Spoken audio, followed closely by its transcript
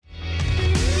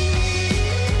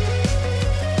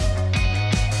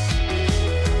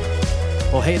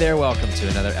Well, hey there. Welcome to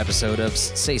another episode of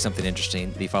Say Something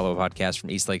Interesting, the follow-up podcast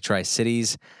from Eastlake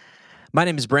Tri-Cities. My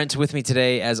name is Brent. With me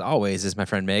today, as always, is my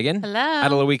friend Megan. Hello. I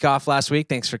had a little week off last week.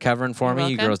 Thanks for covering for You're me.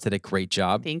 You welcome. girls did a great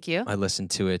job. Thank you. I listened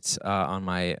to it on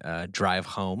my drive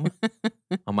home,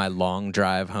 on my long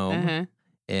drive home,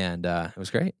 and it was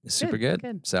great. It was super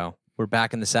good. So we're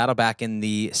back in the saddle, back in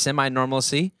the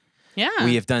semi-normalcy. Yeah.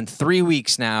 We have done 3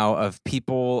 weeks now of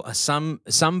people, some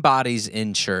bodies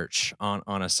in church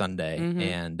on a Sunday,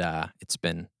 and it's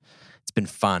been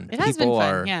fun. It has People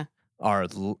been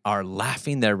fun. are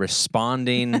laughing, they're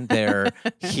responding, they're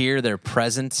here, they're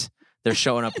present, they're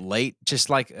showing up late. Just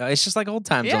like it's just like old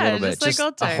times a little bit, just like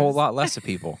old a whole times. lot less of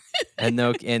people,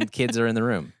 and kids are in the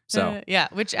room. So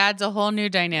which adds a whole new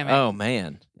dynamic. oh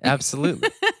man, absolutely,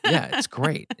 yeah, it's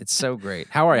great. It's so great.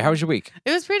 How are you? How was your week?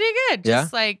 It was pretty good. Yeah?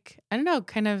 Just like, I don't know,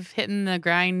 kind of hitting the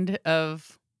grind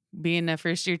of being a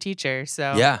first year teacher.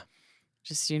 So Yeah.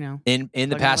 just, In the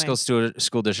plugging Pascal away.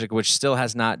 school district, which still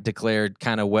has not declared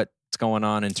kind of what's going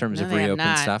on in terms No, of they have reopen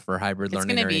not. stuff or hybrid It's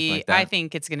learning going or to anything be, like that. I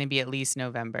think it's going to be at least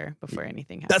November before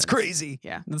anything happens. That's crazy.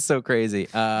 Yeah. That's so crazy.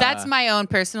 That's my own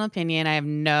personal opinion. I have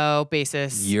no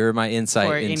basis. You're my for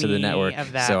insight into the any network,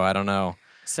 of that. so I don't know.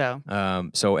 So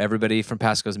So everybody from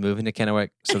Pasco's moving to Kennewick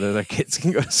so that their kids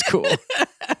can go to school.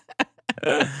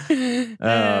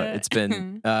 It's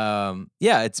been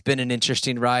it's been an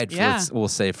interesting ride. We'll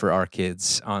say for our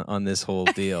kids on this whole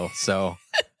deal. So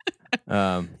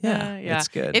it's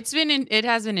good. It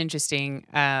has been interesting.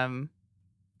 I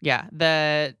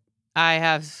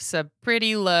have a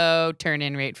pretty low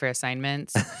turn-in rate for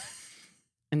assignments.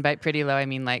 And by pretty low, I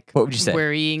mean like What would you say?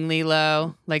 worryingly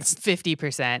low. Like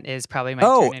 50% is probably my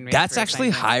Oh, turn-in rate. that's for actually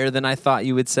assignments. higher than I thought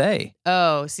you would say.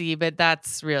 Oh, see, but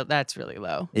that's really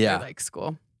low. Yeah. For like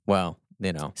school Well,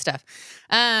 stuff.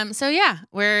 I'm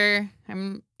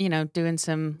doing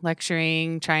some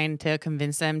lecturing, trying to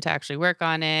convince them to actually work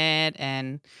on it,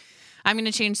 and I'm going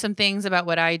to change some things about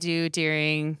what I do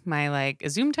during my like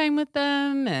Zoom time with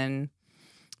them, and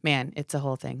man, it's a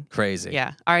whole thing. crazy.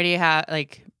 Yeah. Already have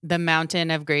like the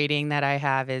mountain of grading that I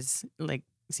have is like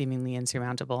seemingly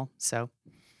insurmountable. So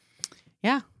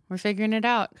yeah, we're figuring it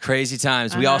out. Crazy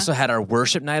times. We also had our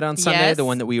worship night on Sunday, the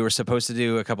one that we were supposed to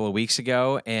do a couple of weeks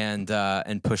ago, and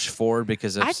push forward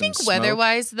because of I some think smoke.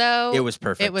 weather-wise though, It was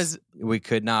perfect. It was, We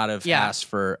could not have asked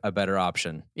for a better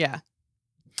option. yeah.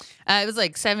 It was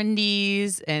like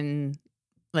 70s and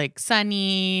like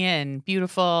sunny and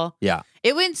beautiful. Yeah.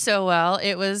 It went so well.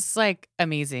 It was like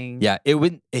amazing. Yeah.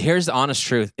 Here's the honest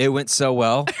truth. It went so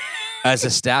well. As a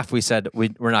staff, we said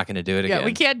we're not going to do it again. Yeah,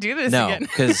 we can't do this No, again.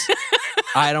 because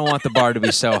I don't want the bar to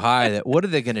be so high that what are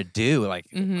they going to do? Like,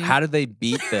 how do they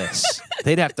beat this?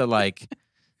 They'd have to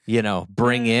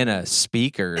bring in a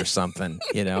speaker or something.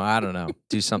 I don't know,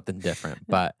 do something different.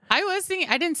 But I was thinking,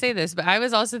 I didn't say this, but I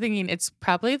was also thinking it's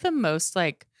probably the most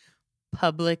like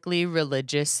publicly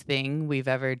religious thing we've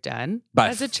ever done by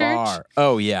as a church. far.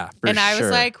 Oh yeah, for And I sure.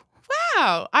 was like,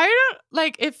 wow, I don't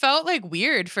like, it felt like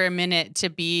weird for a minute to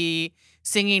be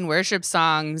singing worship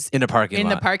songs in a parking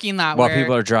lot. the parking lot while where,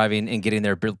 people are driving and getting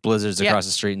their blizzards across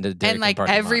the street in the and Dairy Queen like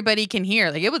parking lot. everybody can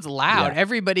hear. Like it was loud. Yeah.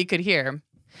 Everybody could hear.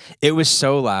 It was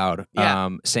so loud. Yeah.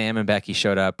 Sam and Becky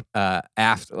showed up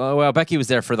after. Well, Becky was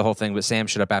there for the whole thing, but Sam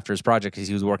showed up after his project because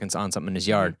he was working on something in his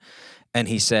yard, and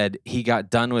he said he got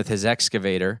done with his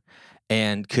excavator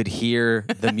and could hear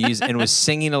the music and was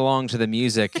singing along to the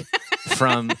music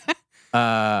from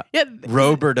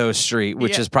Roberto Street,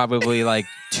 which is probably like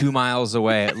 2 miles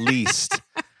away at least.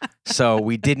 So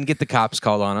we didn't get the cops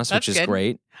called on us, That's which is good.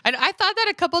 great. I thought that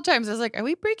a couple times. I was like, are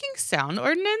we breaking sound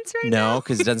ordinance right now? No,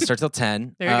 because it doesn't start till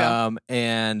 10. There you go.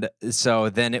 And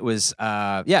so then it was,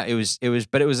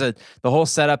 the whole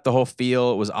setup, the whole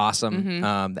feel, it was awesome.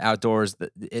 The outdoors,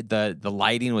 the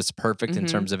lighting was perfect in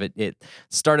terms of it. It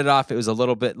started off, it was a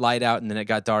little bit light out, and then it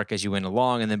got dark as you went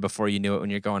along. And then before you knew it, when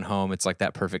you're going home, it's like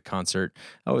that perfect concert.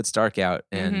 Oh, it's dark out.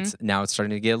 And now it's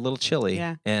starting to get a little chilly.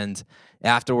 Yeah. And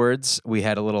afterwards, we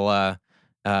had a little,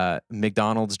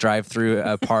 McDonald's drive-through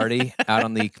party out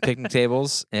on the picnic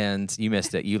tables, and you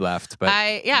missed it. You left, but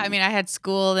I had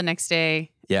school the next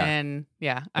day. Yeah. And I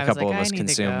a was couple like, of I us need to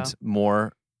consumed go.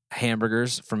 more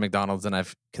hamburgers from McDonald's than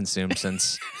I've consumed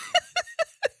since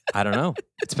I don't know.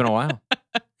 It's been a while.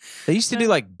 They used to do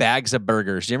like bags of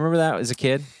burgers. Do you remember that as a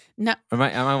kid? No,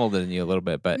 I'm older than you a little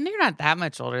bit, but you're not that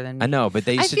much older than me. I know. But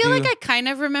they I used to feel do. like I kind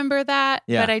of remember that,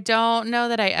 Yeah. but I don't know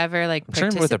that I ever like I'm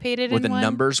trying to remember participated what the in one.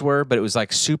 numbers were, but it was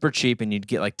like super cheap, and you'd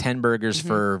get like 10 burgers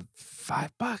for $5.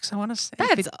 I want to say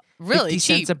That's really 50 cheap.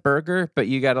 cents a burger, but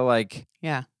you got to like,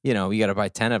 Yeah. you got to buy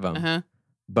 10 of them. Uh-huh.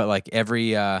 But like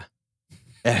every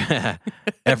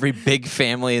every big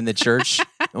family in the church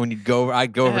when you'd go,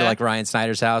 I'd go over to like Ryan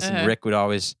Snyder's house, and Rick would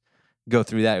always go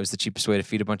through that. It was the cheapest way to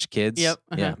feed a bunch of kids. Yep.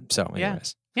 Yeah. So,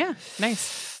 anyways. Yeah.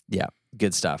 Nice. Yeah.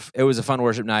 Good stuff. It was a fun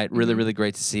worship night. Really, Mhm. really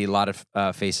great to see a lot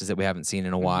of faces that we haven't seen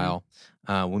in a while.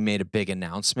 We made a big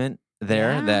announcement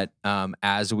there Yeah. that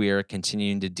as we are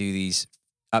continuing to do these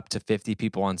up to 50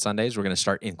 people on Sundays, we're going to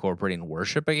start incorporating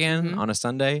worship again Mhm. on a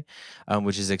Sunday,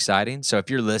 which is exciting. So if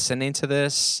you're listening to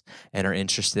this and are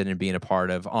interested in being a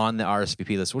part of on the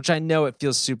RSVP list, which I know it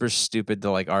feels super stupid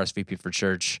to like RSVP for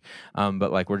church,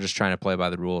 but like we're just trying to play by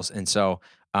the rules. And so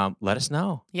let us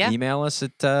know. Yeah. Email us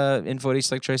at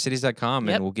info@eastlakecities.com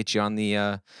Yep. and we'll get you on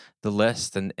the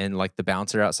list, and like the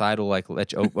bouncer outside will like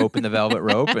let you open the velvet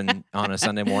rope, and on a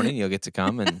Sunday morning you'll get to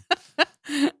come and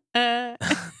Uh,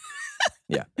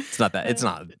 yeah, it's not that cool.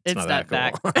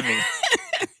 I mean,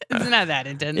 it's not that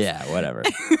intense. yeah, whatever.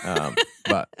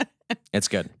 But it's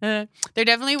good. There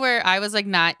definitely were. I was like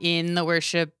not in the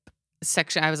worship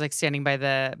section. I was like standing by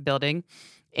the building,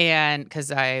 and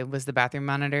because I was the bathroom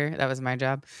monitor, that was my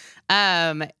job.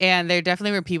 And there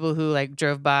definitely were people who like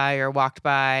drove by or walked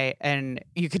by, and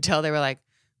you could tell they were like,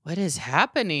 "What is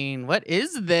happening? What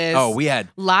is this? Oh, we had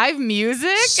live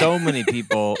music." so many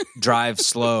people drive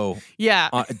slow Yeah.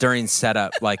 during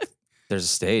setup. Like, there's a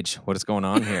stage. What is going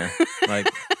on here? Like,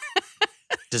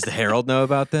 does the Herald know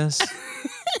about this?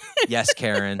 Yes,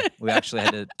 Karen. We actually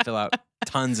had to fill out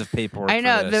tons of paperwork. I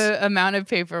know for this. the amount of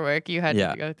paperwork you had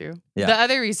Yeah. to go through. Yeah. The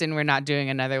other reason we're not doing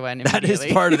another one That immediately.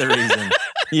 is part of the reason.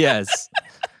 Yes,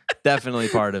 definitely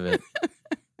part of it.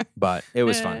 But it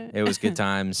was fun. It was good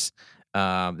times.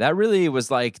 That really was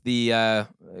like the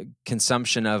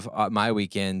consumption of my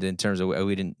weekend in terms of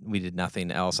we did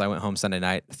nothing else. I went home Sunday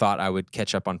night, thought I would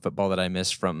catch up on football that I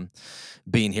missed from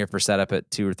being here for setup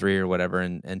at 2 or 3 or whatever,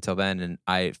 and until then, and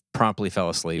I promptly fell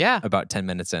asleep. Yeah. About 10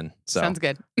 minutes in. So Sounds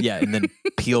good. yeah, and then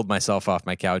peeled myself off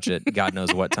my couch at God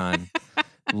knows what time,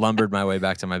 lumbered my way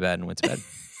back to my bed and went to bed.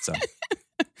 So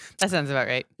That sounds about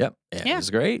right. yep, Yeah. it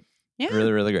was great. Yeah.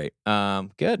 Really, really great.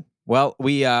 Good. Well,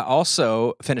 we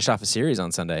also finished off a series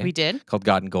on Sunday We did. called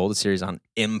God and Gold, a series on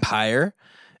empire,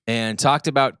 and talked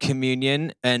about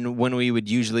communion and when we would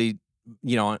usually,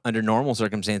 under normal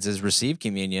circumstances, receive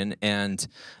communion. And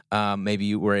maybe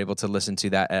you were able to listen to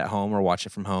that at home or watch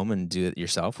it from home and do it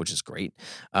yourself, which is great.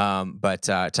 But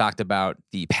talked about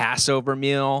the Passover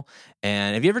meal.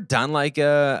 And have you ever done like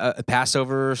a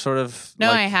Passover sort of No,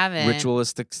 like I haven't.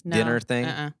 ritualistic No. dinner thing?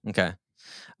 Okay.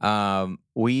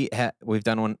 We've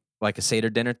done one like a Seder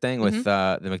dinner thing with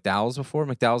the McDowells before,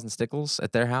 McDowells and Stickles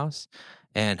at their house,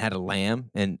 and had a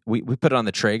lamb, and we put it on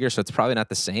the Traeger, so it's probably not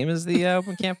the same as the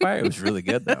open campfire. It was really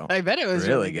good though. I bet it was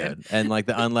really good. And like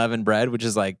the unleavened bread, which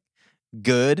is like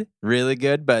good, really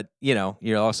good, but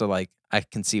you're also like, I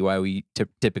can see why we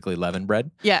typically leaven bread.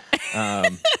 Yeah.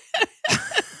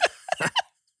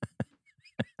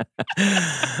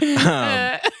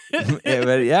 Yeah,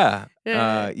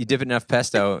 but you dip it in enough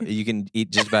pesto, you can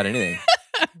eat just about anything.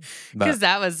 Because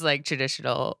that was like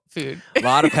traditional food. A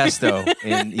lot of pesto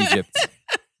in Egypt.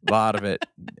 A lot of it.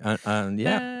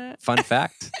 Yeah. Fun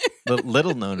fact.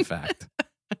 Little known fact.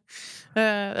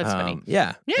 That's funny.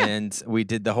 Yeah. Yeah. And we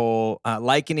did the whole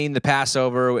likening the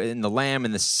Passover and the lamb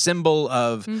and the symbol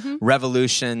of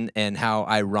revolution, and how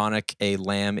ironic a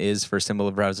lamb is for a symbol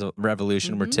of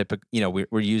revolution. We're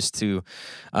we're used to,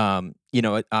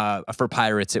 for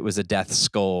pirates, it was a death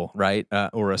skull, right?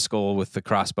 Or a skull with the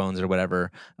crossbones or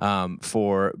whatever.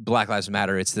 For Black Lives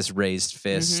Matter, it's this raised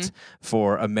fist.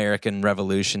 For American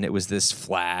Revolution, it was this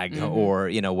flag or,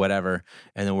 whatever.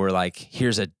 And then we're like,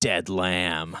 here's a dead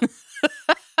lamb.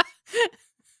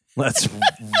 Let's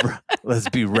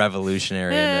be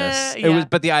revolutionary in this. It was,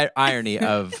 but the irony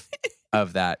of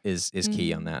that is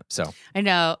key on that. So I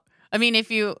know. I mean,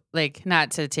 if you like,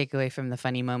 not to take away from the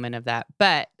funny moment of that,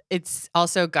 but it's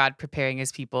also God preparing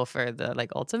his people for the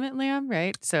like ultimate lamb,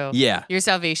 right? So yeah, your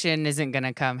salvation isn't going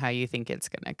to come how you think it's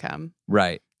going to come.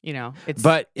 right. It's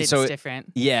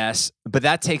different. Yes, but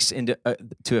that takes into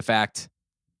to a fact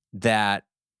that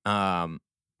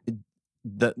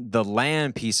the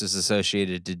lamb piece is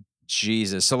associated to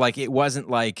Jesus. So like it wasn't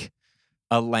like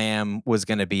a lamb was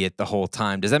going to be it the whole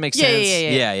time. Does that make sense?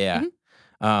 Yeah.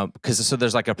 Because so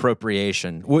there's like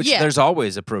appropriation, which there's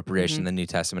always appropriation in the New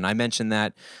Testament. I mentioned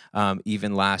that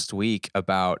even last week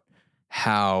about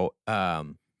how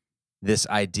this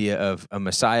idea of a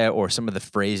Messiah, or some of the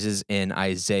phrases in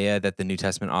Isaiah that the New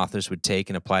Testament authors would take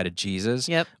and apply to Jesus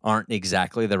aren't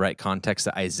exactly the right context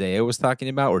that Isaiah was talking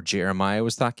about or Jeremiah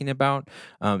was talking about.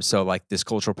 So like this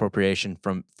cultural appropriation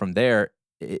from there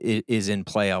is in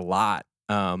play a lot.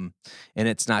 And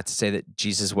it's not to say that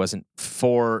Jesus wasn't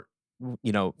for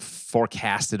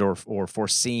forecasted or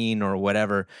foreseen or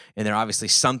whatever. And there obviously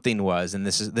something was, and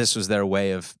this was their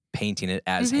way of painting it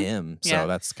as him. So Yeah.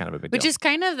 that's kind of a big Which deal. is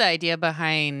kind of the idea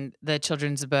behind the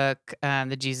children's book,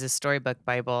 the Jesus Storybook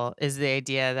Bible, is the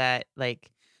idea that like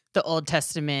the Old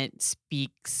Testament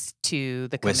speaks to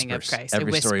the coming of Whispers. Christ.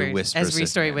 Every story whispers Every his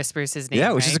story name. whispers his name.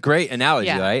 Yeah, which is a right? great analogy,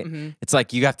 Yeah. right? Mhm. It's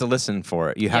like you have to listen for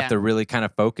it. You have Yeah. to really kind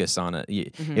of focus on it.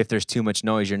 Mhm. If there's too much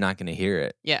noise, you're not going to hear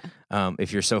it. Yeah.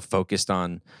 If you're so focused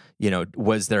on,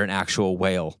 was there an actual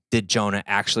whale? Did Jonah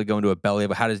actually go into a belly?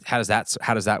 But how does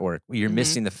that work? You're Mhm.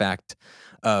 missing the fact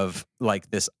of like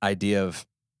this idea of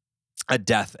a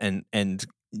death and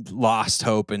lost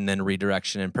hope, and then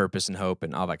redirection and purpose and hope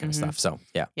and all that kind of stuff. So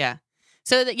yeah. Yeah.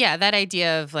 So that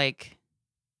idea of like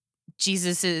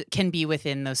Jesus can be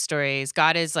within those stories.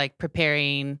 God is like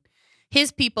preparing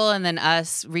his people and then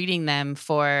us reading them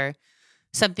for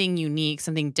something unique,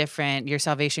 something different, your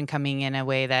salvation coming in a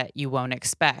way that you won't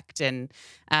expect. And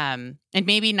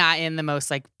maybe not in the most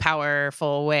like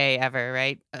powerful way ever,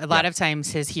 right? A lot of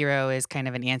times his hero is kind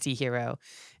of an anti-hero.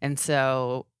 And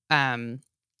so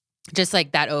just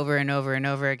like that over and over and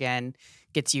over again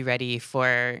gets you ready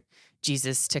for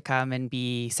Jesus to come and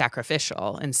be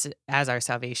sacrificial as our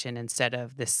salvation instead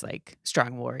of this like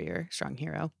strong warrior, strong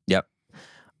hero. Yep.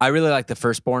 I really like the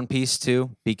firstborn piece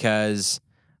too, because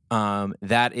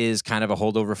that is kind of a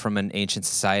holdover from an ancient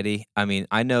society. I mean,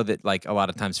 I know that like a lot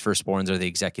of times firstborns are the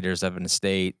executors of an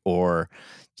estate, or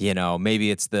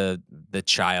maybe it's the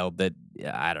child that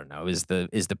I don't know is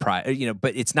the pride,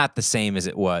 but it's not the same as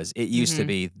it was. It used to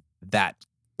be that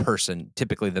person,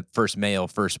 typically the first male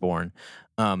firstborn,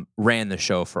 ran the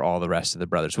show for all the rest of the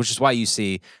brothers, which is why you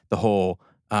see the whole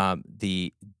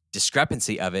the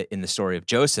discrepancy of it in the story of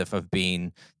Joseph of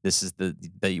being this is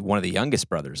the one of the youngest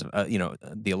brothers, the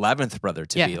 11th brother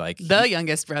to be like the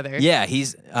youngest brother. Yeah,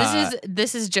 he's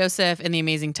this is Joseph in the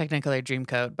Amazing Technicolor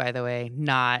Dreamcoat, by the way,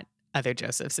 not other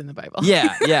Josephs in the Bible.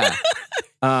 Yeah.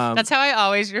 That's how I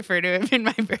always refer to him in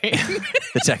my brain.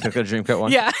 The Technicolor Dreamcoat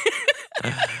one. Yeah.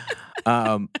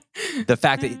 The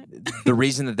fact that the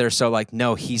reason that they're so like,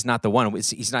 no, he's not the one.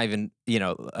 He's not even,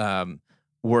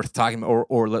 worth talking about,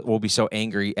 or we'll be so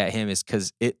angry at him is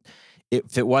because if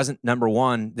it wasn't number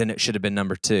one, then it should have been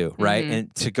number two, right?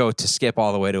 And to skip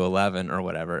all the way to 11 or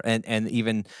whatever, and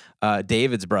even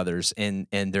David's brothers, and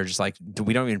they're just like,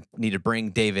 we don't even need to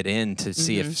bring David in to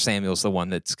see if Samuel's the one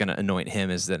that's going to anoint him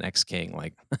as the next king.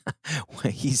 Like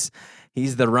he's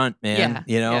the runt, man.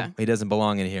 He doesn't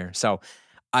belong in here. So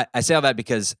I say all that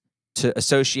because to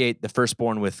associate the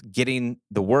firstborn with getting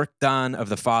the work done of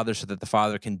the father so that the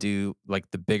father can do like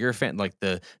the bigger like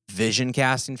the vision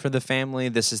casting for the family.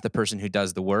 This is the person who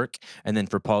does the work. And then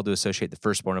for Paul to associate the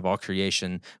firstborn of all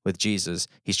creation with Jesus,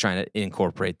 he's trying to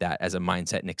incorporate that as a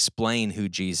mindset and explain who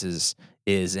Jesus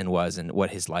is and was and what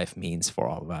his life means for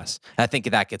all of us. I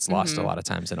think that gets lost a lot of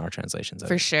times in our translations.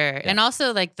 For sure. Yeah. And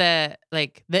also like the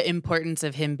importance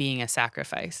of him being a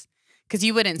sacrifice. Because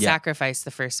you wouldn't sacrifice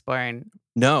the firstborn.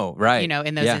 No, right.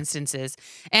 In those instances.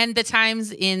 And the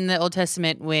times in the Old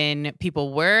Testament when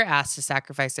people were asked to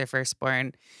sacrifice their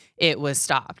firstborn, it was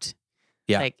stopped.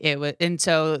 Yeah. Like it was, and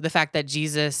so the fact that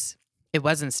Jesus, it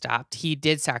wasn't stopped. He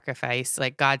did sacrifice,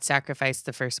 like God sacrificed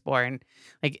the firstborn.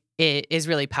 Like it is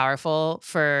really powerful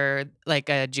for like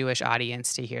a Jewish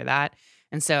audience to hear that.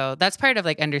 And so that's part of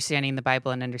like understanding the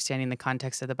Bible and understanding the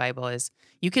context of the Bible is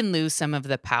you can lose some of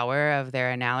the power of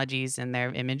their analogies and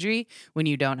their imagery when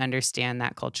you don't understand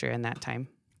that culture and that time.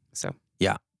 So,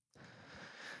 yeah.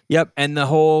 Yep. And the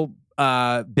whole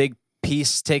big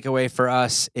piece takeaway for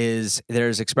us is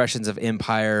there's expressions of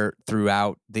empire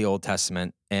throughout the Old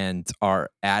Testament, and our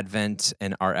advent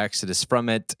and our exodus from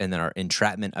it, and then our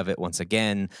entrapment of it once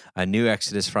again, a new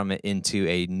exodus from it into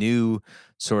a new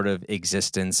sort of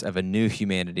existence of a new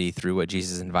humanity through what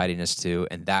Jesus is inviting us to.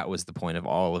 And that was the point of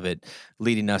all of it,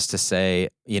 leading us to say,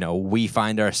 we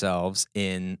find ourselves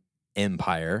in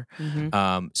empire.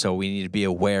 So we need to be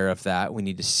aware of that. We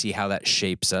need to see how that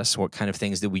shapes us. What kind of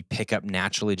things do we pick up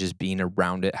naturally just being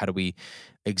around it? How do we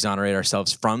exonerate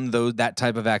ourselves from that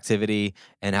type of activity?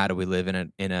 And how do we live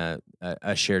in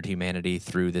a shared humanity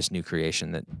through this new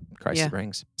creation that Christ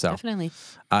brings? So definitely.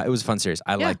 It was a fun series.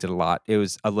 I liked it a lot. It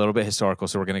was a little bit historical,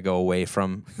 so we're going to go away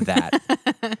from that.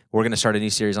 We're going to start a new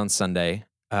series on Sunday.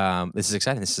 This is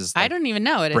exciting. This is I don't even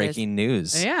know what breaking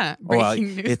news. Yeah,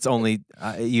 breaking news. It's only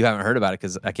you haven't heard about it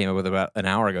because I came up with it about an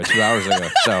hour ago, 2 hours ago.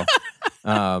 So,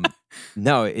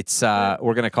 no, it's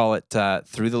we're gonna call it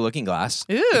Through the Looking Glass.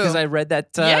 Ooh. Because I read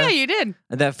that. Yeah, you did.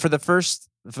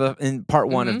 That in part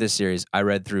one of this series, I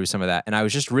read through some of that, and I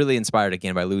was just really inspired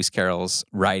again by Lewis Carroll's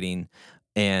writing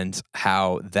and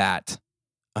how that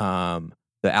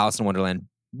the Alice in Wonderland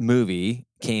movie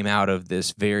came out of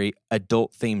this very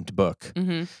adult themed book,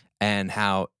 and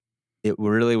how it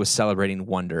really was celebrating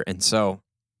wonder. And so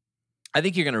I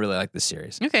think you're going to really like this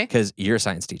series. Okay. Because you're a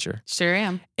science teacher. Sure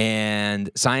am. And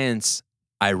science,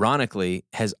 ironically,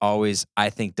 has always, I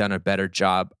think, done a better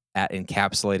job at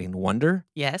encapsulating wonder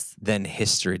Yes. than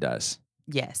history does.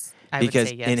 Yes. I Because would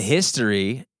say yes. in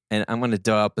history, and I'm going to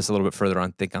develop this a little bit further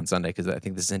on Think on Sunday because I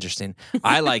think this is interesting.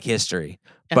 I like history,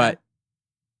 but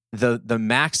the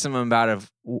maximum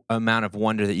amount of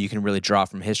wonder that you can really draw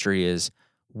from history is,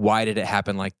 why did it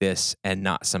happen like this and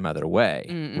not some other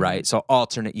way, right? So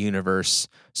alternate universe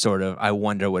sort of, I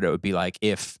wonder what it would be like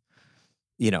if,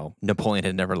 Napoleon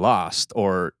had never lost,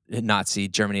 or Nazi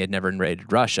Germany had never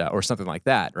invaded Russia, or something like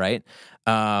that, right?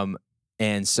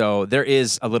 And so there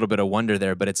is a little bit of wonder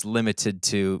there, but it's limited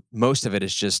to, most of it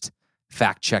is just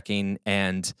fact checking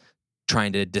and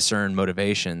trying to discern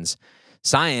motivations.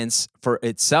 Science for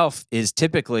itself is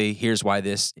typically, here's why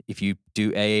this, if you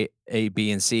do A,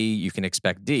 B, and C, you can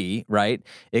expect D, right?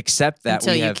 Except that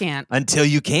until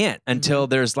you can't. Until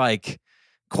there's like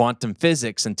quantum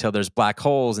physics, until there's black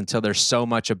holes, until there's so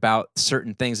much about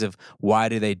certain things of why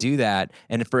do they do that.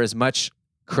 And for as much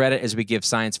credit as we give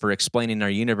science for explaining our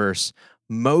universe,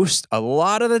 a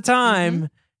lot of the time,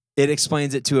 it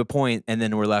explains it to a point, and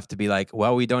then we're left to be like,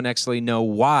 well, we don't actually know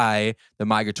why the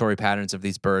migratory patterns of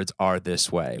these birds are this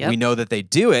way. Yep. We know that they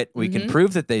do it. We can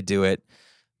prove that they do it.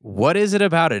 What is it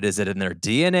about it? Is it in their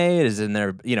DNA? Is it in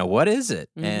their, what is it?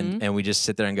 And we just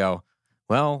sit there and go,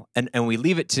 well, and we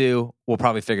leave it to, we'll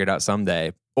probably figure it out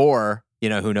someday. Or,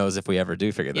 who knows if we ever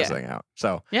do figure this thing out.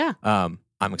 So,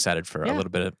 I'm excited for a little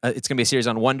bit of, it's going to be a series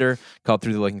on wonder called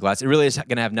Through the Looking Glass. It really is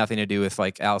going to have nothing to do with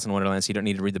like Alice in Wonderland, so you don't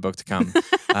need to read the book to come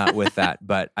with that.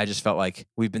 But I just felt like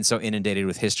we've been so inundated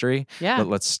with history. Yeah. But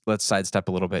let's sidestep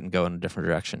a to go in a different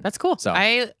direction. That's cool. So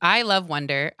I love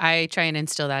wonder. I try and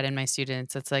instill that in my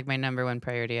students. It's like my number one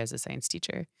priority as a science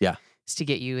teacher. Yeah. Is to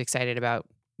get you excited about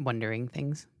wondering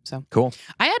things. So cool.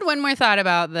 I had one more thought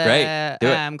about the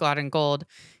Glad and Gold,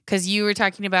 because you were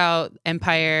talking about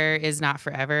empire is not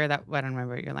forever. That I don't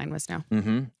remember what your line was now.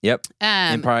 Yep.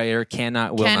 Empire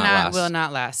will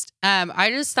not last.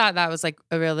 I just thought that was like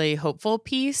a really hopeful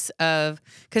piece of,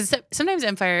 because sometimes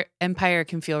empire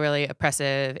can feel really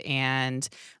oppressive and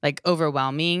like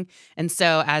overwhelming. And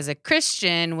so as a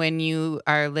Christian, when you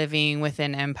are living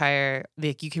within empire,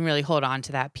 like you can really hold on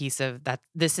to that piece of that.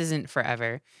 This isn't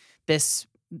forever. This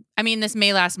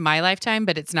may last my lifetime,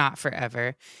 but it's not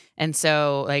forever. And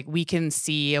so like we can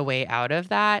see a way out of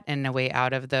that and a way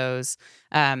out of those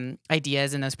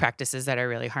ideas and those practices that are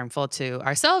really harmful to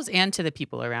ourselves and to the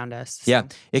people around us. So. Yeah.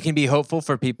 It can be hopeful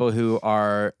for people who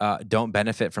are don't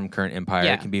benefit from current empire.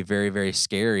 Yeah. It can be very, very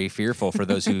scary, fearful for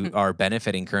those who are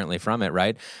benefiting currently from it,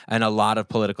 right? And a lot of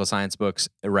political science books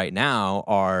right now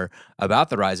are about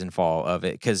the rise and fall of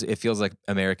it, because it feels like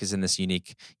America's in this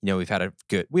unique, we've had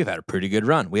a pretty good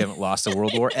run. We haven't lost a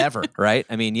world war ever, right?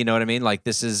 I mean, you know what I mean? Like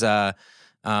this is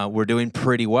we're doing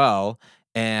pretty well.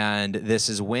 And this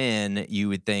is when you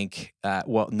would think,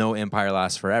 no empire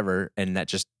lasts forever. And that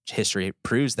just history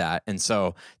proves that. And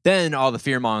so then all the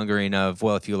fear mongering of,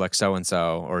 well, if you elect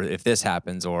so-and-so, or if this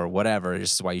happens or whatever,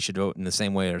 this is why you should vote in the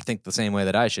same way or think the same way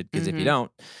that I should. Because if you don't,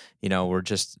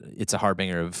 it's a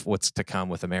harbinger of what's to come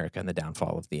with America and the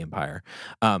downfall of the empire.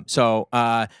 So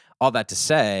all that to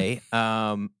say,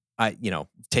 I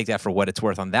take that for what it's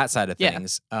worth on that side of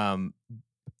things. I'm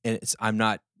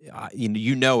not,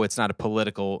 it's not a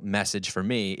political message for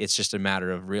me. It's just a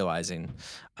matter of realizing,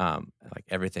 like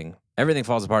everything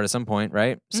falls apart at some point,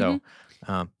 right? So,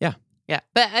 yeah.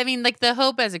 But I mean, like the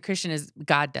hope as a Christian is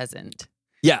God doesn't.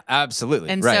 Yeah, absolutely.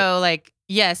 And right. so, like,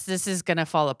 yes, this is gonna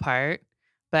fall apart,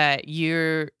 but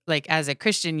you're like, as a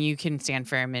Christian, you can stand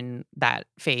firm in that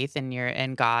faith and you're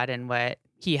in God and what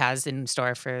He has in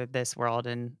store for this world,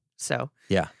 and so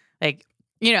like,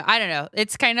 I don't know.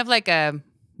 It's kind of like a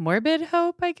morbid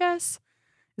hope, I guess.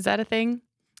 Is that a thing?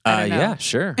 I don't know. Yeah,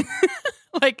 sure.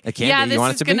 Like, this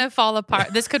is going to fall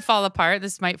apart. This could fall apart.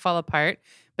 This might fall apart,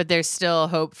 but there's still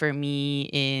hope for me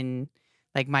in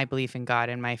like my belief in God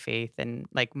and my faith and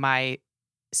like my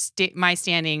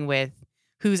standing with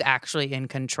who's actually in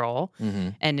control.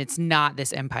 And it's not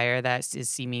this empire that is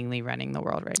seemingly running the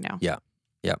world right now. Yeah.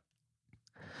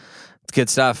 It's good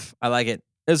stuff. I like it.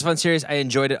 It was a fun series. I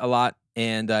enjoyed it a lot.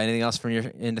 And anything else from your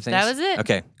end of things? That was it.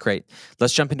 Okay, great.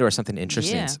 Let's jump into our something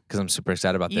interesting Yeah. because I'm super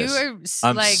excited about You this. are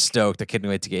I'm stoked. I couldn't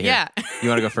wait to get here. Yeah. You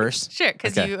want to go first? Sure,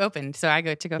 because Okay. you opened, so I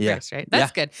go to go Yeah. first, right?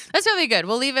 That's good. That's really good.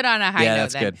 We'll leave it on a high Yeah, note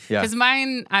that's then. good. Yeah. Because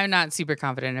mine, I'm not super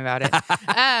confident about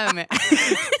it.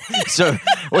 So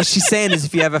what she's saying is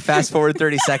if you have a fast forward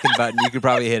 30-second button, you could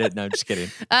probably hit it. No, I'm just kidding.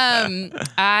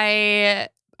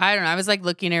 I don't know. I was like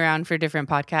looking around for different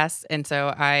podcasts. And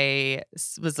so I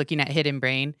was looking at Hidden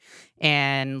Brain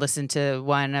and listened to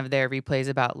one of their replays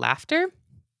about laughter.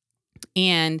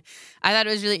 And I thought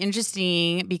it was really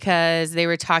interesting because they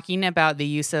were talking about the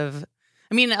use of,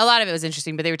 I mean, a lot of it was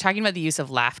interesting, but they were talking about the use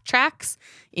of laugh tracks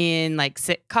in like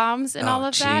sitcoms and all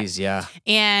of that. Geez, yeah.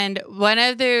 And one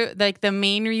of the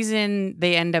main reason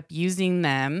they end up using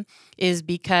them is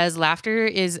because laughter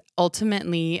is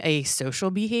ultimately a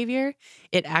social behavior.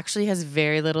 It actually has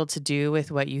very little to do with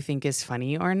what you think is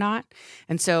funny or not.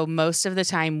 And so most of the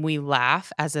time we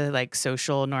laugh as a like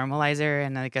social normalizer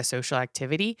and like a social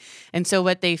activity. And so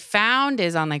what they found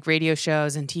is on like radio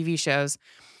shows and TV shows,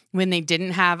 when they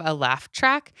didn't have a laugh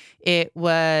track,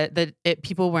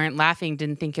 people weren't laughing,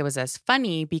 didn't think it was as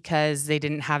funny because they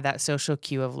didn't have that social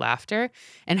cue of laughter.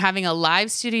 And having a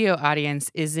live studio audience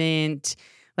isn't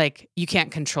like, you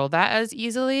can't control that as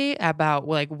easily about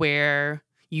like where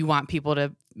you want people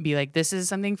to be like, this is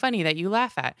something funny that you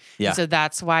laugh at. Yeah. And so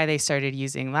that's why they started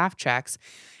using laugh tracks.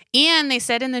 And they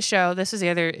said in the show, this was the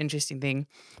other interesting thing.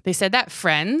 They said that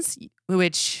Friends,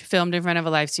 which filmed in front of a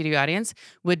live studio audience,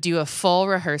 would do a full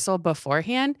rehearsal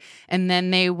beforehand. And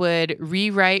then they would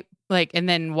rewrite, and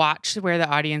then watch where the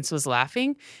audience was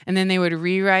laughing. And then they would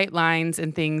rewrite lines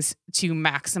and things to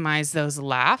maximize those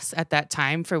laughs at that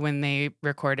time for when they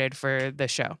recorded for the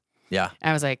show. Yeah. And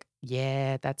I was like,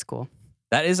 yeah, that's cool.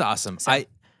 That is awesome. So-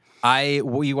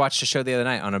 We watched a show the other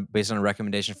night based on a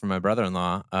recommendation from my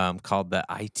brother-in-law called The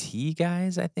IT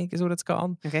Guys, I think is what it's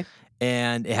called. Okay.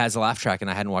 And it has a laugh track, and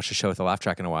I hadn't watched a show with a laugh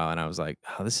track in a while, and I was like,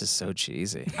 oh, this is so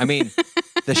cheesy. I mean,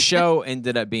 the show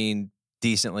ended up being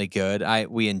decently good.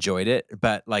 We enjoyed it,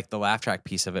 but like the laugh track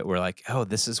piece of it, we're like, oh,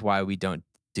 this is why we don't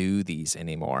do these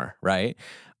anymore, right?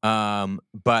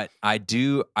 But I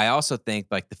also think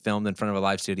like the filmed in front of a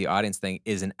live studio audience thing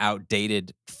is an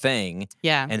outdated thing.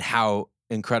 Yeah. And how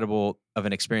incredible of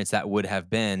an experience that would have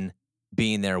been,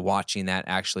 being there watching that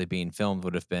actually being filmed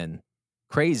would have been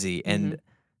crazy. And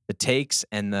the takes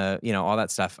and all that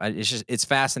stuff, it's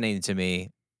fascinating to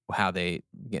me how they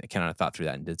kind of thought through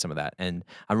that and did some of that. And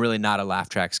I'm really not a laugh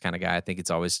tracks kind of guy. I think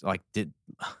it's always like,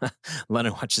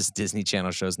 Lennon watches Disney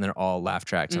Channel shows and they're all laugh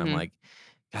tracks. And I'm like,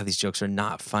 God, these jokes are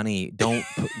not funny. Don't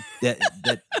put that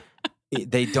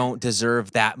they don't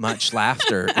deserve that much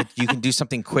laughter. You can do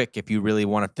something quick if you really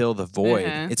want to fill the void.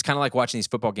 It's kind of like watching these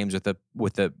football games with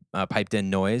the piped in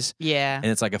noise. Yeah. And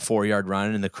it's like a 4-yard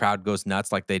run and the crowd goes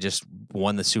nuts like they just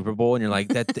won the Super Bowl. And you're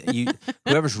like,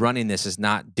 whoever's running this is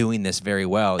not doing this very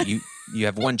well. You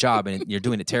have one job and you're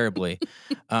doing it terribly.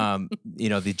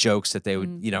 The jokes that they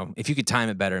would, if you could time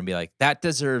it better and be like, that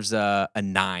deserves a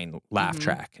 9 laugh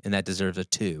track and that deserves a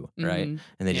 2, right? And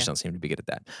they just don't seem to be good at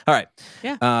that. All right.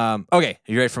 Yeah. Okay,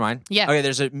 are you ready for mine? Yeah. Okay,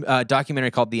 there's a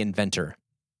documentary called The Inventor.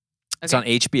 It's on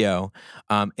HBO,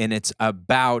 and it's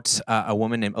about a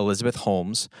woman named Elizabeth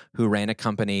Holmes who ran a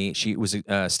company. She was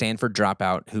a Stanford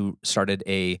dropout who started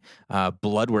a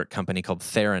blood work company called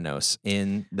Theranos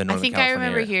in the Northern California I think I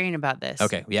remember area. hearing about this.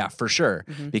 Okay, yeah, for sure,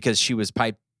 because she was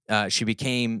she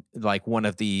became like one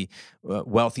of the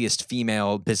wealthiest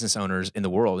female business owners in the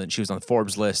world, and she was on the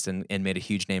Forbes list and made a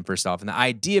huge name for herself. And the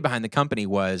idea behind the company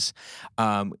was,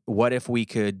 what if we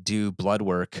could do blood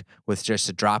work with just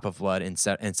a drop of blood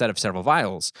instead of several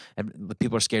vials? And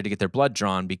people are scared to get their blood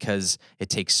drawn because it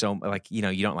takes so you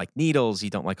don't like needles, you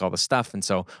don't like all the stuff, and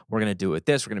so we're going to do it with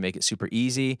this. We're going to make it super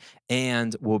easy,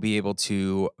 and we'll be able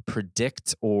to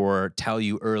predict or tell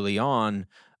you early on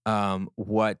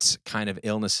what kind of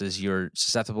illnesses you're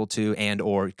susceptible to and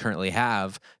or currently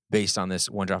have based on this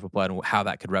one drop of blood and how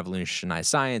that could revolutionize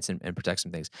science and protect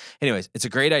some things. Anyways, it's a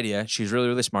great idea. She's really,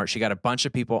 really smart. She got a bunch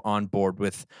of people on board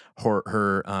with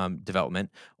her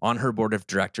development. On her board of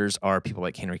directors are people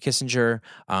like Henry Kissinger,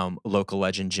 local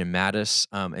legend Jim Mattis,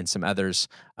 and some others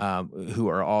who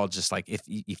are all just like,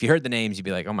 if you heard the names, you'd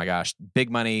be like, oh my gosh,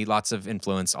 big money, lots of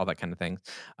influence, all that kind of thing.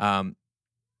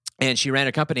 And she ran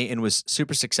a company and was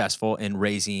super successful in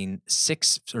raising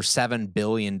 $6 or $7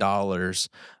 billion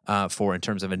for, in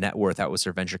terms of a net worth. That was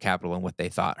her venture capital and what they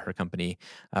thought her company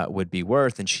would be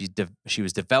worth. And she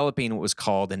was developing what was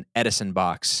called an Edison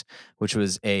box, which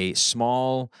was a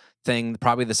small thing,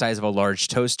 probably the size of a large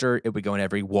toaster. It would go in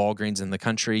every Walgreens in the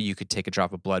country. You could take a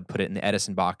drop of blood, put it in the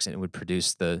Edison box, and it would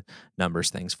produce the numbers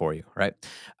things for you, right?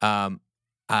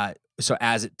 So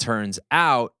as it turns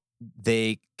out,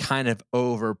 they kind of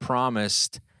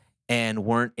overpromised and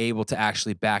weren't able to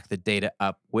actually back the data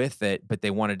up with it, but they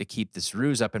wanted to keep this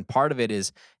ruse up. And part of it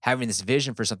is having this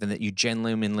vision for something that you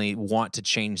genuinely want to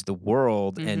change the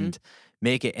world and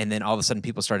make it. And then all of a sudden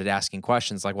people started asking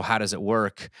questions like, well, how does it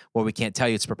work? Well, we can't tell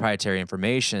you, it's proprietary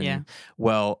information. Yeah.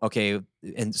 Well, okay.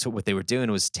 And so what they were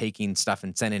doing was taking stuff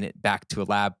and sending it back to a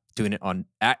lab, doing it on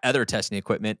other testing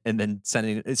equipment, and then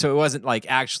sending it. So it wasn't like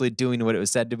actually doing what it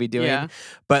was said to be doing. Yeah.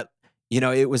 But,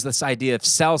 it was this idea of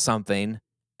sell something,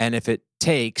 and if it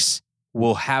takes,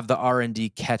 we'll have the R&D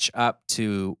catch up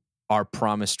to our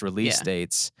promised release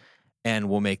dates, and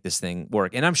we'll make this thing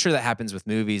work. And I'm sure that happens with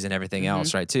movies and everything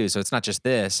else, right, too. So it's not just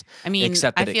this. I mean,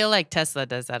 except I that feel like Tesla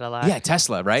does that a lot. Yeah,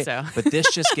 Tesla, right? So. But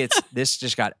this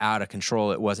just got out of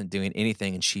control. It wasn't doing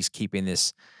anything, and she's keeping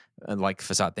this like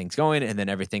facade things going, and then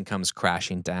everything comes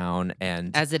crashing down,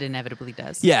 and as it inevitably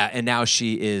does. Yeah, and now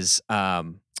she is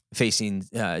facing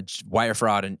wire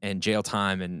fraud and jail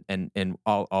time and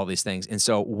all these things. And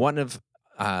so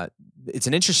it's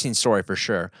an interesting story for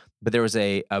sure. But there was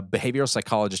a behavioral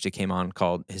psychologist who came on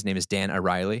his name is Dan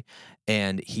Ariely,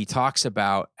 and he talks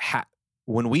about how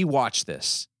when we watch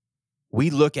this,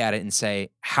 we look at it and say,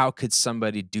 how could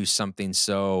somebody do something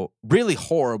so really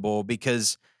horrible?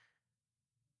 Because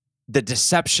the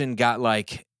deception got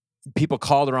like, people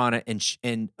called her on it,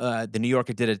 and the New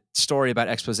Yorker did a story about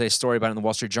it in the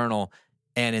Wall Street Journal.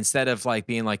 And instead of like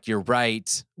being like, you're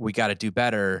right, we got to do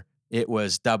better, it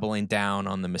was doubling down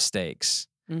on the mistakes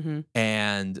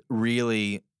and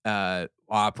really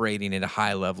operating at a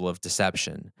high level of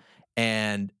deception.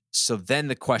 And so then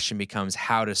the question becomes,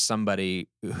 how does somebody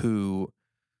who,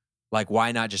 like,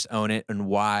 why not just own it, and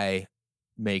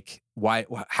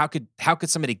how could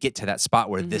somebody get to that spot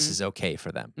where this is okay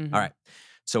for them? All right.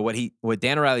 So what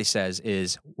Dan Ariely says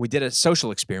is, we did a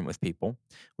social experiment with people.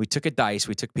 We took a dice,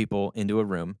 we took people into a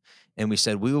room, and we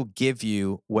said, we will give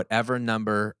you whatever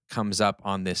number comes up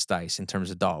on this dice in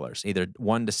terms of dollars, either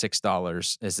 $1 to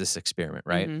 $6 is this experiment,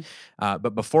 right?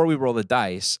 But before we roll the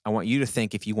dice, I want you to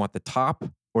think if you want the top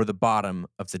or the bottom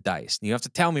of the dice. And you have to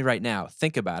tell me right now,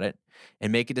 think about it,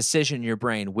 and make a decision in your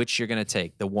brain which you're going to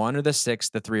take, the 1 or the 6,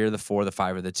 the 3 or the 4, the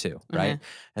 5 or the 2, right?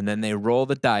 And then they roll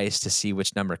the dice to see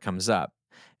which number comes up.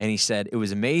 And he said it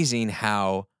was amazing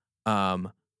how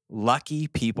lucky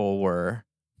people were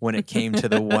when it came to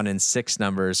the 1 and 6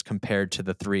 numbers compared to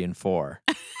the 3 and 4,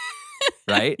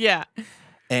 right? Yeah.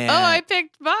 And I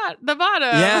picked the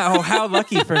bottom. Yeah. Oh, how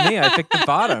lucky for me. I picked the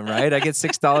bottom, right? I get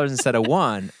 $6 instead of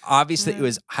 1. Obviously, it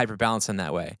was hyper-balanced in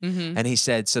that way. And he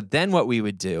said, so then what we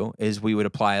would do is we would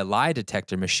apply a lie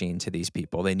detector machine to these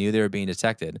people. They knew they were being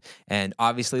detected. And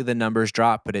obviously the numbers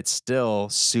drop, but it's still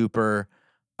super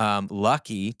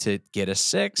lucky to get a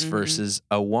 6 versus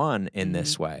a 1 in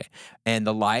this way. And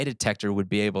the lie detector would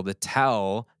be able to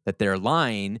tell that they're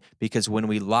lying, because when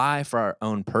we lie for our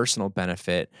own personal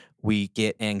benefit, we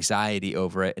get anxiety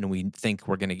over it and we think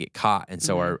we're going to get caught. And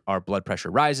so our blood pressure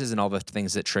rises and all the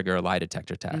things that trigger a lie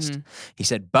detector test. He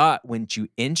said, but when you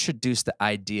introduce the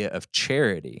idea of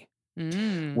charity,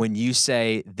 when you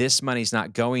say this money's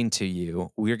not going to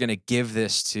you, we're going to give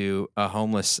this to a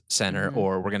homeless center,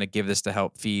 or we're going to give this to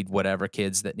help feed whatever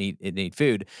kids that need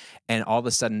food. And all of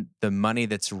a sudden the money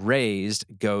that's raised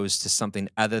goes to something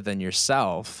other than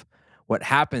yourself. What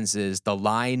happens is the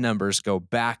lie numbers go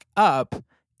back up,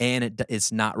 and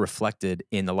it's not reflected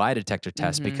in the lie detector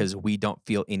test because we don't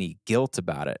feel any guilt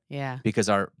about it. Yeah. Because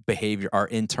our behavior, our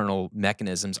internal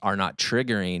mechanisms are not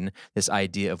triggering this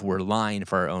idea of we're lying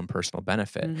for our own personal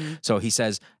benefit. So he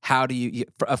says, how do you,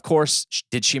 of course,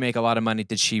 did she make a lot of money?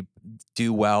 Did she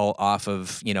do well off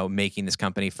of, making this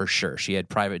company? For sure. She had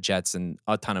private jets and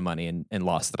a ton of money and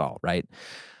lost it all, right?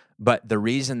 But the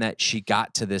reason that she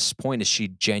got to this point is she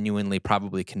genuinely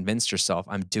probably convinced herself,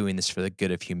 I'm doing this for the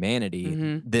good of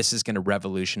humanity. This is going to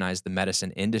revolutionize the medicine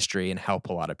industry and help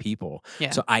a lot of people. Yeah.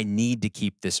 So I need to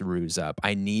keep this ruse up.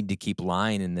 I need to keep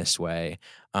lying in this way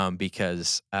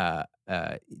because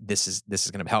this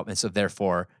is going to help. And so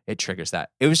therefore it triggers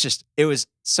that. It was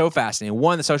so fascinating.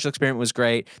 One, the social experiment was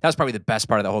great. That was probably the best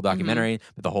part of the whole documentary,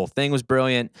 but the whole thing was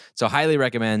brilliant. So highly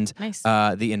recommend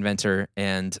The Inventor.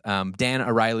 And Dan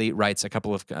Ariely writes a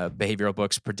couple of behavioral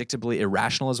books. Predictably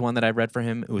Irrational is one that I've read for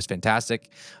him. It was fantastic.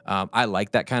 I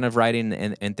like that kind of writing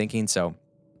and thinking. So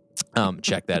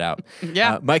check that out.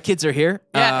 My kids are here.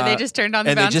 Yeah, they just turned on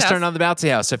the bouncy house. And they just turned on the bouncy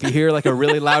house. So if you hear like a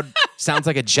really loud, sounds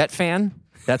like a jet fan,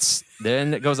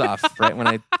 then it goes off right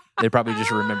when they probably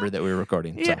just remembered that we were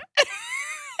recording. Yeah.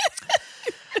 So.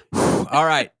 All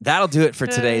right. That'll do it for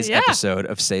today's Yeah. episode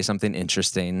of Say Something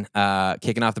Interesting.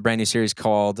 Kicking off the brand new series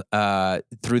called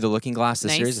Through the Looking Glass. The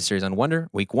series on Wonder.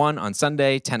 Week 1 on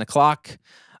Sunday, 10 o'clock.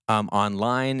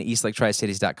 Online,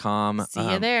 eastlaketricities.com. See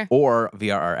you there. Or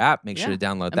via our app. Make sure to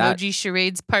download that. Emoji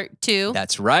Charades Part 2.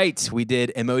 That's right. We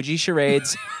did Emoji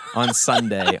Charades on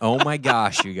Sunday. Oh my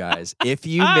gosh, you guys. If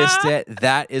you missed it,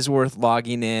 that is worth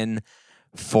logging in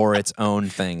for its own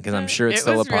thing, because I'm sure it's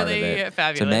still a part of it.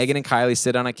 Fabulous. So Megan and Kylie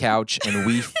sit on a couch and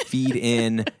we feed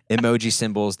in emoji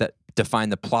symbols that define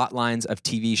the plot lines of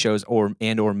TV shows or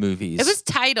movies. It was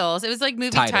titles. It was like movie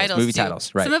titles. Movie too.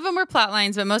 titles, right. Some of them were plot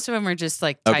lines, but most of them were just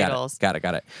like titles. Got it.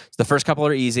 So the first couple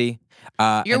are easy.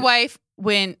 Your wife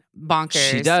went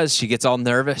bonkers. She does. She gets all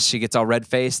nervous. She gets all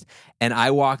red-faced. And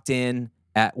I walked in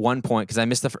at one point, because I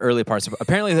missed the early parts.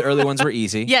 Apparently, the early ones were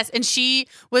easy. Yes, and she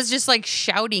was just like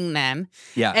shouting them.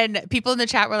 Yeah. And people in the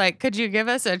chat were like, "Could you give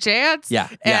us a chance?" Yeah.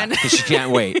 And because she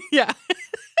can't wait. yeah.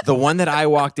 The one that I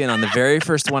walked in on, the very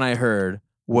first one I heard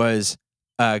was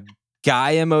a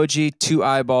guy emoji, 2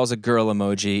 eyeballs, a girl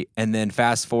emoji, and then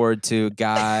fast forward to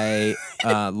guy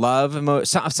love emoji,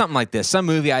 something like this. Some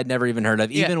movie I'd never even heard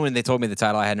of. Even when they told me the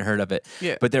title, I hadn't heard of it.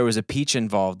 Yeah. But there was a peach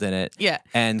involved in it. Yeah.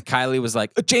 And Kylie was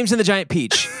like, James and the Giant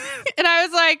Peach. And I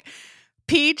was like,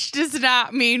 peach does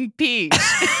not mean peach.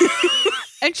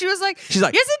 And she's like, yes,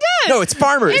 it does. No, it's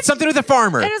farmer. It's something with a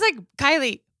farmer. And I was like,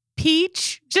 Kylie,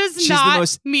 peach does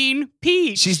not mean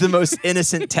peach. She's the most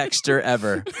innocent texter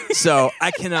ever. So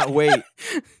I cannot wait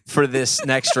for this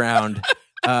next round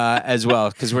as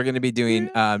well, because we're going to be doing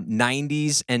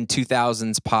 90s and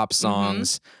 2000s pop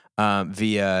songs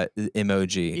via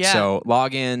emoji. Yeah. So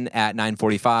log in at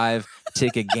 9:45,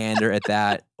 take a gander at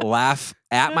that, laugh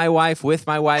at my wife, with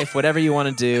my wife, whatever you want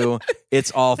to do.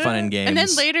 It's all fun and games. And then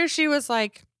later she was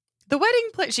like, the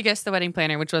wedding she guessed the wedding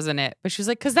planner, which wasn't it. But she was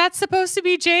like, because that's supposed to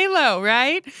be J-Lo,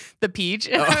 right? The peach.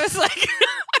 And I was like,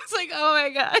 oh my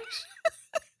gosh.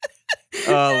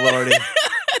 Oh,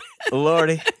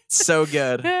 Lordy. So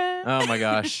good. Oh my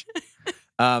gosh.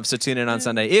 So tune in on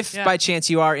Sunday. If by chance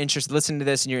you are interested, listening to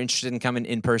this and you're interested in coming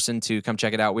in person to come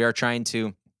check it out, we are trying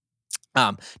to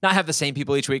not have the same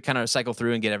people each week, kind of cycle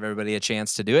through and get everybody a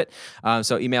chance to do it.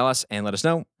 So email us and let us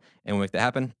know, and we'll make that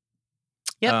happen.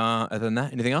 Yep. Other than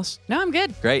that, anything else? No, I'm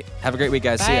good. Great. Have a great week,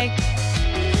 guys. Bye. See ya.